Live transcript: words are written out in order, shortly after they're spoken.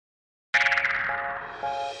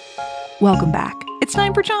Welcome back. It's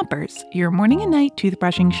time for Chompers, your morning and night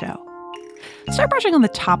toothbrushing show. Start brushing on the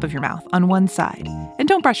top of your mouth on one side, and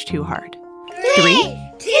don't brush too hard.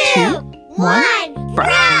 3, 2, 1,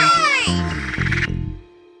 brush!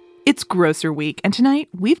 It's Grocer Week, and tonight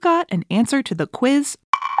we've got an answer to the quiz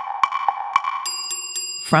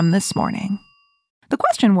from this morning. The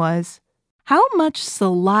question was, how much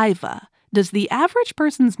saliva does the average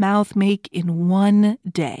person's mouth make in one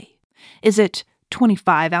day? Is it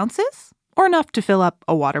 25 ounces, or enough to fill up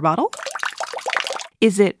a water bottle?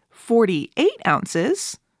 Is it 48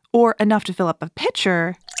 ounces, or enough to fill up a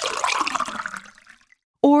pitcher?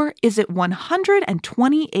 Or is it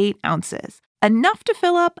 128 ounces, enough to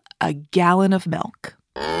fill up a gallon of milk?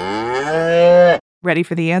 Ready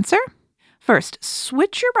for the answer? First,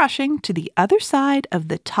 switch your brushing to the other side of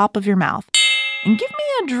the top of your mouth. And give me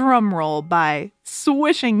a drum roll by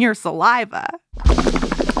swishing your saliva.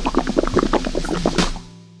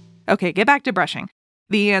 Okay, get back to brushing.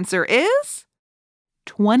 The answer is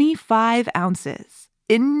 25 ounces.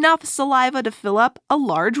 Enough saliva to fill up a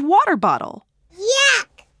large water bottle. Yuck!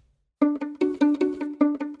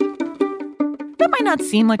 That might not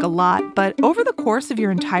seem like a lot, but over the course of your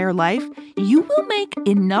entire life, you will make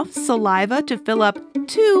enough saliva to fill up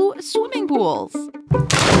 2 swimming pools.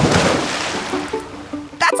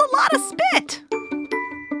 That's a lot of spit!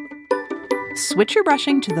 Switch your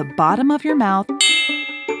brushing to the bottom of your mouth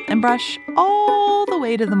and brush all the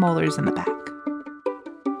way to the molars in the back.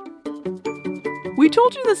 We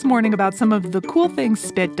told you this morning about some of the cool things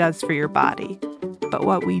spit does for your body. But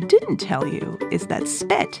what we didn't tell you is that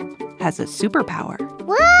spit has a superpower.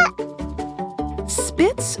 What?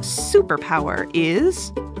 Spit's superpower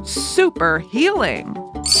is super healing.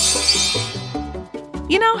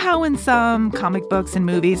 You know how in some comic books and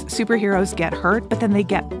movies, superheroes get hurt, but then they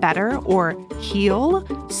get better or heal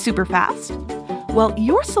super fast? Well,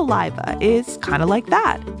 your saliva is kind of like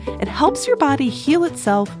that. It helps your body heal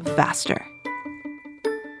itself faster.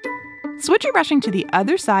 Switch your brushing to the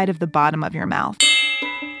other side of the bottom of your mouth.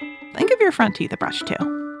 Think of your front teeth a brush too.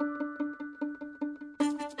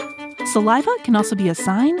 Saliva can also be a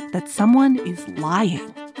sign that someone is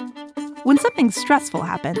lying. When something stressful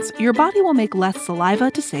happens, your body will make less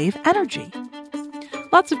saliva to save energy.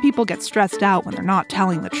 Lots of people get stressed out when they're not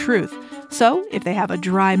telling the truth. So if they have a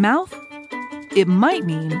dry mouth, it might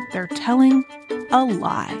mean they're telling a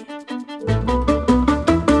lie.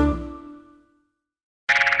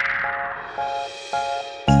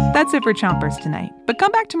 That's it for Chompers tonight, but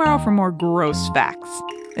come back tomorrow for more gross facts.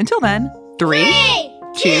 Until then, 3,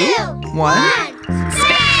 2, 1,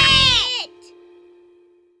 spit!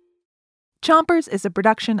 Chompers is a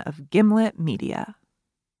production of Gimlet Media.